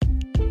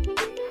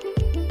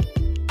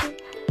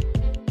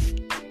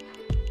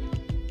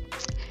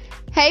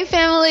Hey,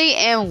 family,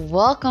 and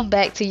welcome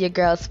back to your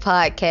girls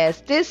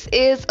podcast. This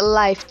is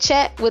Life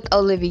Chat with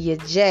Olivia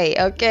J.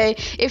 Okay,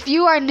 if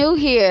you are new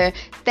here,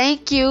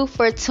 thank you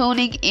for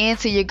tuning in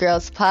to your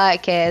girls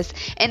podcast.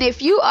 And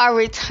if you are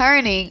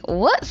returning,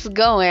 what's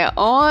going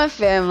on,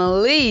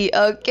 family?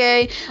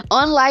 Okay,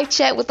 on Life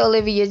Chat with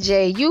Olivia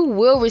J, you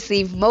will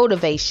receive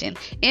motivation,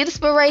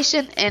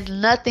 inspiration,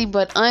 and nothing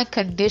but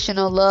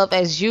unconditional love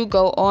as you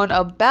go on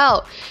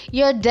about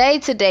your day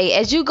today,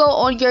 as you go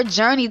on your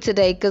journey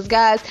today. Because,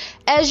 guys,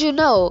 as you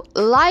know,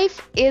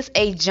 life is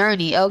a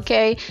journey,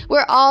 okay?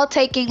 We're all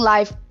taking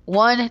life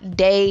one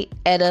day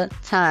at a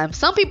time.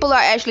 Some people are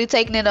actually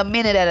taking it a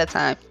minute at a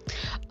time,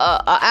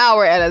 an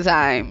hour at a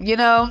time,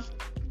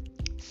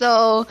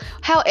 So,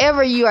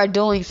 however you are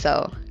doing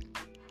so,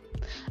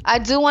 I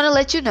do want to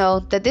let you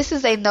know that this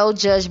is a no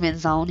judgment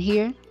zone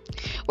here,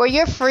 where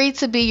you're free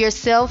to be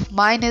yourself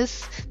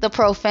minus the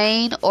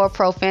profane or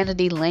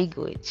profanity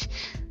language.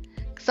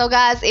 So,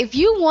 guys, if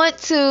you want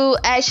to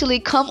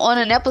actually come on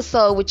an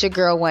episode with your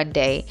girl one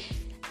day,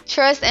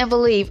 trust and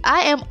believe,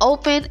 I am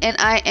open and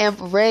I am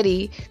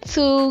ready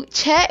to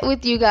chat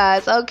with you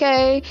guys,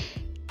 okay?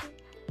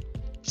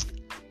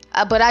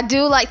 But I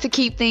do like to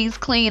keep things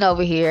clean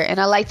over here, and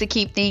I like to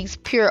keep things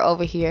pure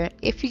over here,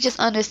 if you just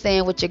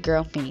understand what your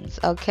girl means,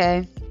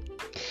 okay?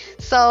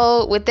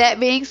 So, with that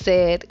being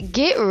said,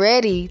 get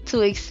ready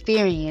to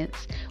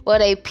experience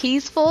what a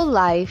peaceful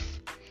life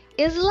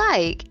is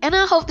like. And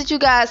I hope that you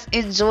guys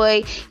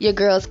enjoy your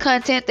girl's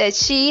content that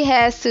she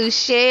has to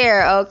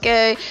share,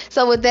 okay?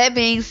 So with that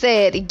being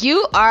said,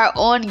 you are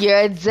on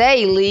your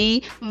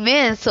daily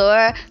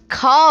mentor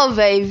call,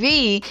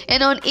 baby.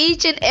 And on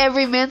each and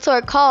every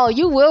mentor call,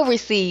 you will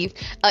receive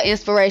an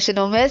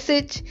inspirational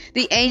message,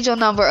 the angel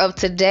number of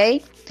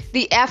today,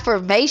 the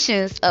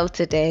affirmations of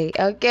today,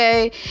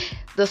 okay?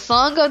 The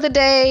song of the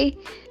day,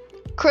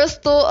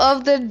 crystal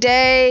of the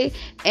day.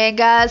 And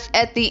guys,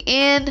 at the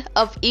end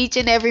of each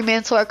and every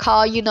mentor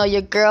call,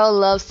 your girl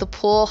loves to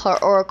pull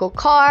her oracle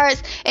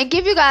cards and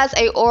give you guys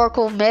a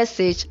oracle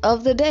message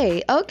of the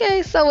day.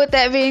 Okay, so with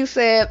that being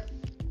said,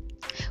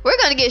 we're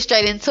gonna get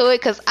straight into it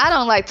because I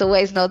don't like to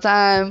waste no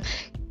time,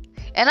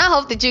 and I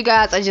hope that you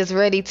guys are just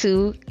ready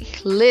to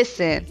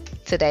listen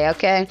today,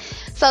 okay?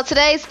 So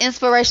today's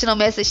inspirational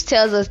message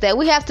tells us that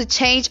we have to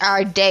change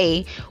our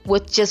day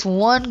with just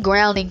one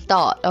grounding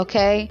thought,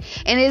 okay?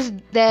 And it's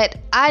that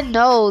I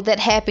know that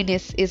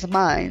happiness is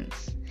mine,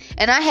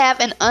 and I have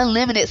an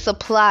unlimited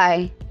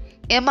supply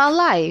in my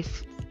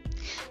life.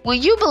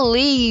 When you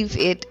believe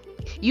it,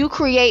 you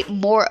create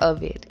more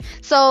of it.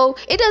 So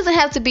it doesn't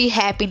have to be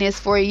happiness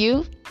for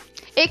you.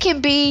 It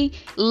can be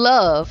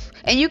love,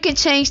 and you can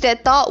change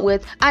that thought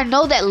with, I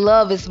know that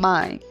love is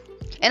mine,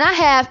 and I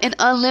have an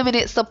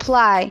unlimited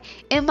supply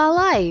in my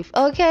life,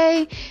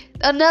 okay?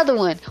 Another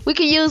one, we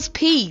can use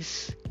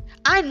peace.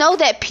 I know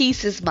that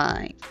peace is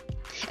mine,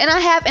 and I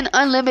have an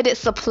unlimited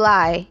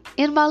supply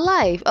in my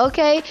life,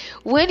 okay?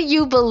 When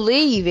you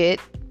believe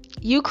it,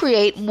 you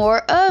create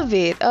more of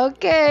it,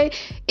 okay?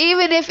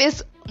 Even if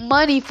it's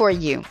money for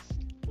you,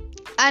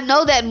 I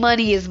know that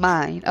money is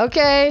mine,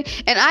 okay?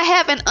 And I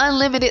have an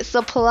unlimited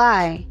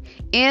supply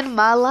in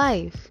my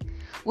life.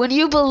 When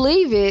you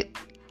believe it,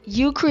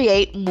 you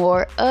create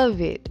more of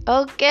it,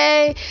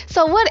 okay?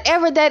 So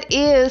whatever that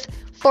is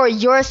for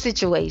your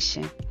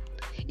situation,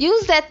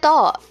 use that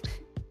thought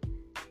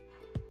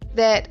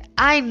that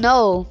I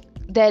know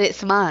that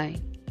it's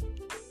mine,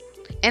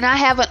 and I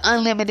have an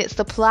unlimited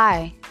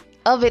supply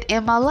of it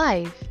in my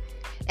life.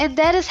 And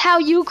that is how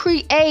you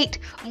create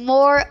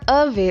more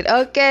of it,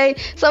 okay?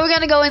 So we're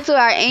going to go into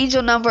our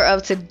angel number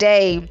of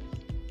today.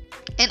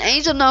 And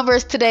angel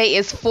numbers today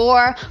is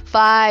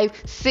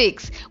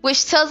 456,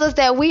 which tells us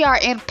that we are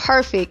in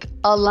perfect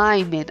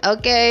alignment,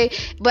 okay?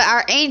 But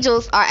our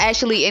angels are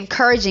actually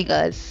encouraging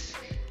us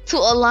to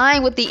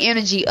align with the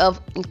energy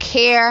of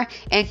care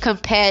and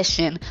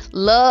compassion,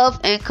 love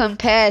and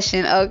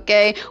compassion,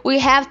 okay? We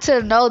have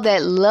to know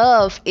that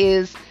love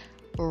is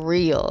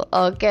real,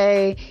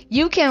 okay?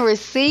 You can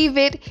receive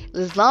it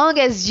as long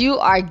as you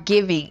are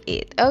giving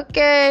it,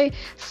 okay?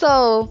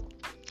 So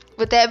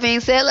with that being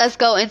said, let's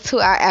go into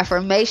our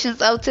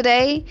affirmations of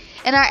today.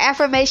 And our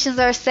affirmations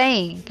are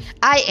saying,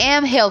 I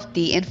am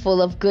healthy and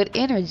full of good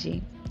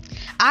energy.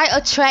 I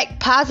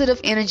attract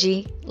positive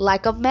energy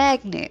like a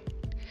magnet.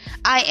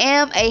 I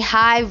am a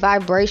high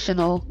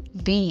vibrational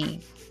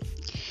being.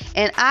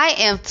 And I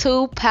am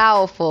too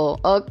powerful,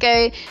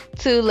 okay,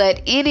 to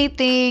let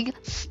anything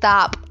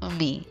stop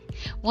me.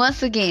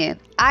 Once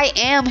again, I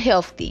am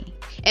healthy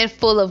and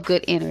full of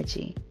good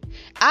energy.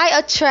 I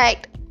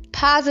attract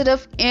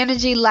positive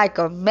energy like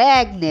a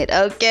magnet,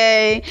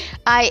 okay?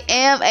 I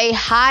am a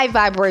high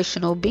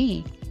vibrational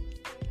being,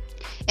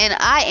 and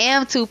I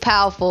am too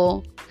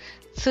powerful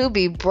to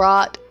be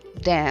brought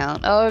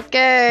down,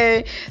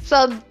 okay?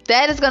 So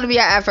that is going to be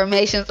our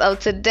affirmations of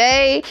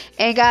today.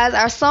 And guys,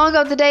 our song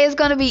of the day is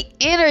going to be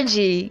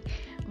Energy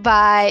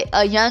by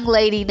a young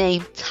lady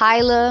named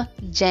Tyler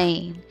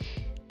Jane.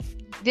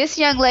 This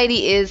young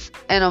lady is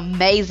an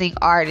amazing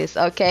artist,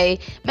 okay?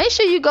 Make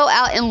sure you go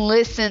out and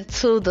listen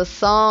to the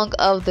song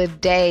of the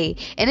day.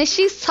 And then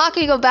she's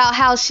talking about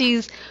how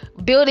she's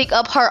building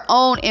up her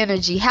own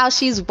energy, how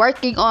she's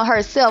working on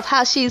herself,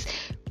 how she's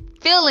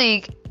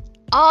feeling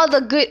all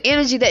the good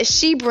energy that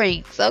she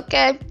brings,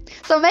 okay?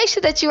 So make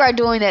sure that you are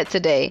doing that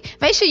today.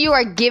 Make sure you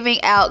are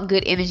giving out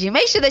good energy.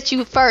 Make sure that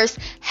you first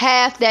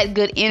have that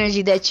good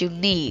energy that you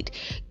need.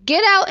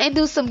 Get out and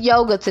do some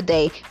yoga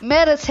today.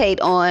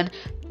 Meditate on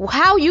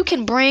how you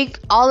can bring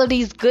all of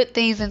these good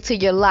things into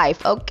your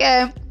life,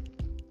 okay?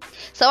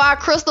 So our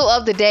crystal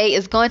of the day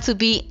is going to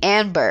be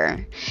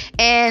amber.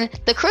 And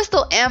the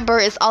crystal amber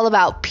is all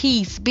about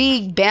peace,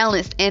 being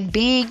balanced, and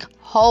being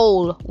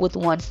whole with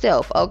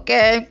oneself,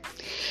 okay?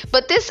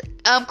 But this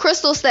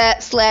crystal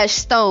slash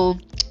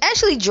stone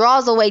actually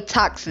draws away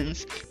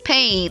toxins,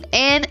 pain,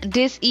 and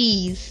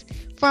dis-ease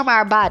from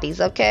our bodies,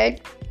 okay?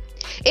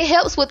 It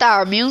helps with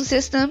our immune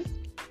system.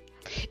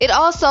 It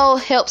also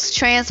helps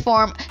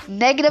transform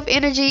negative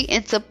energy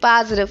into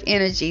positive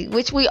energy,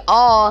 which we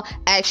all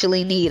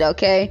actually need,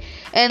 okay?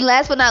 And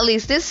last but not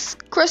least, this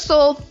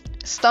crystal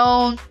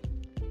stone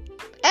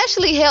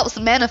actually helps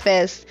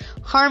manifest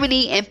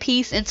harmony and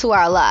peace into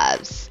our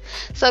lives.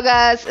 So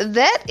guys,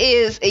 that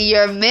is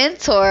your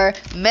mentor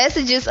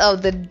messages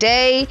of the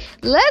day.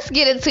 Let's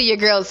get into your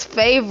girl's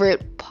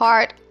favorite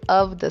part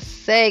of the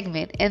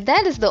segment, and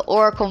that is the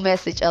oracle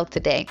message of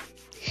today.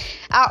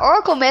 Our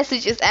oracle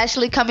message is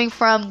actually coming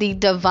from the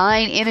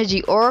Divine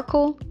Energy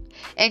Oracle.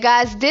 And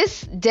guys,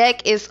 this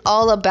deck is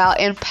all about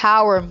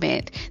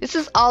empowerment. This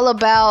is all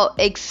about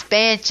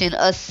expansion,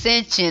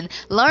 ascension,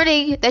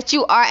 learning that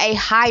you are a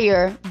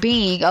higher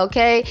being,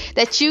 okay?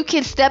 That you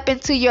can step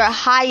into your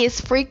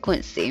highest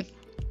frequency.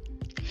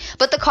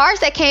 But the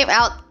cards that came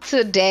out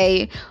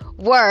today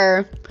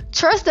were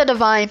trust the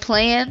divine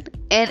plan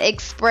and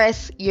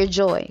express your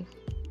joy.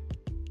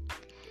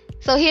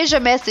 So here's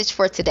your message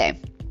for today.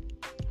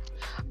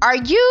 Are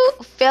you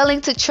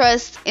failing to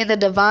trust in the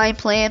divine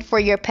plan for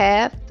your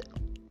path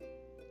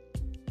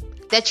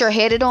that you're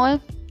headed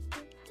on?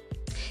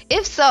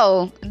 If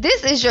so,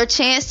 this is your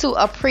chance to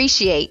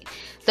appreciate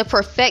the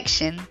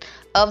perfection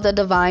of the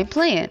divine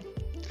plan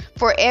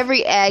for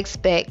every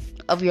aspect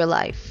of your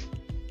life.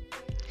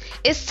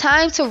 It's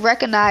time to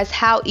recognize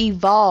how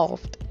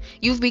evolved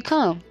you've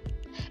become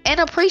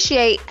and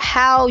appreciate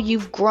how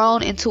you've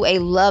grown into a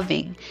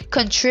loving,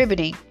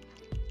 contributing,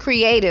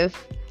 creative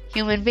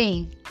human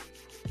being.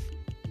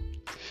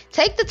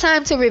 Take the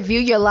time to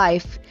review your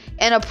life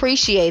and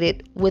appreciate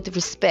it with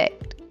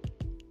respect.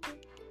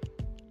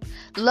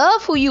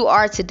 Love who you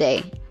are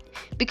today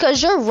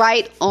because you're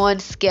right on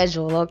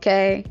schedule,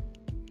 okay?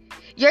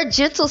 Your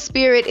gentle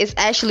spirit is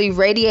actually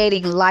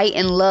radiating light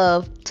and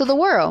love to the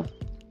world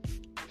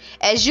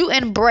as you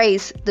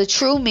embrace the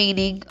true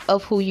meaning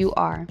of who you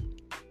are.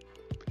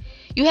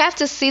 You have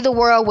to see the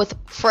world with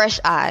fresh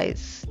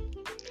eyes.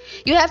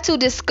 You have to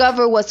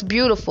discover what's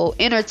beautiful,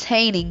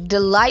 entertaining,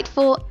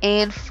 delightful,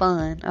 and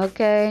fun,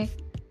 okay?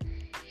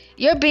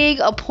 You're being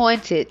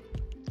appointed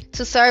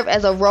to serve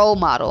as a role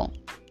model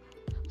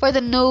for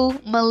the new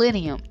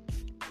millennium.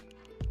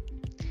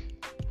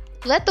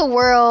 Let the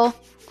world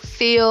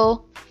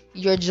feel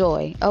your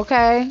joy,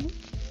 okay? And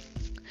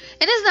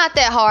it's not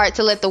that hard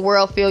to let the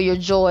world feel your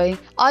joy.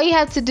 All you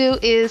have to do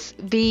is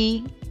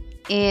be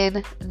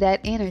in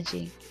that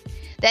energy.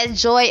 That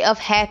joy of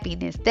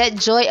happiness, that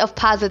joy of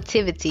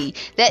positivity,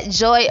 that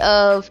joy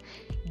of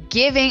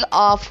giving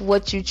off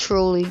what you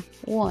truly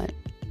want.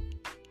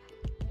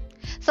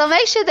 So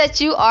make sure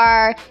that you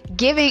are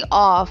giving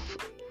off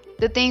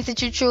the things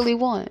that you truly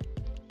want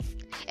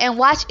and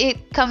watch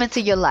it come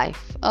into your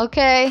life.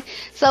 Okay,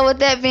 so with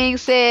that being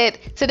said,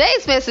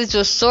 today's message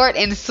was short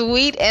and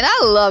sweet, and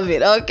I love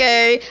it.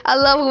 Okay, I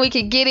love when we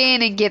can get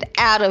in and get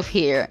out of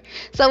here.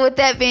 So with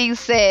that being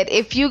said,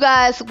 if you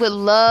guys would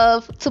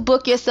love to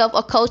book yourself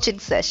a coaching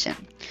session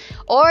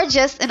or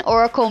just an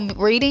oracle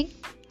reading,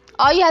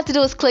 all you have to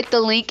do is click the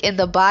link in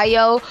the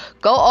bio.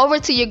 Go over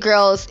to your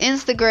girl's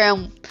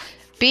Instagram,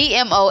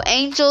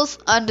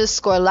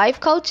 BMOAngels_life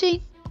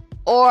coaching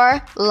or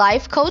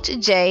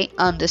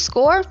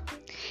lifecoachj_.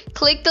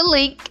 Click the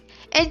link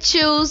and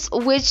choose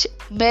which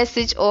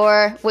message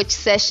or which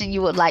session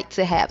you would like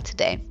to have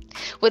today.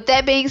 With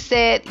that being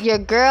said, your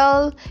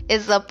girl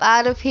is up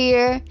out of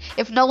here.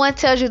 If no one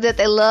tells you that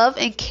they love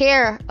and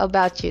care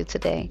about you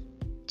today,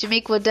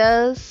 Jamiqua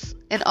does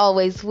and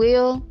always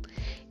will.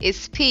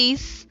 It's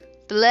peace,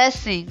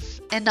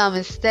 blessings, and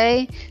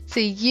namaste to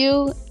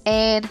you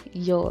and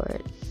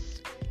yours.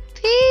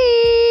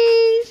 Peace.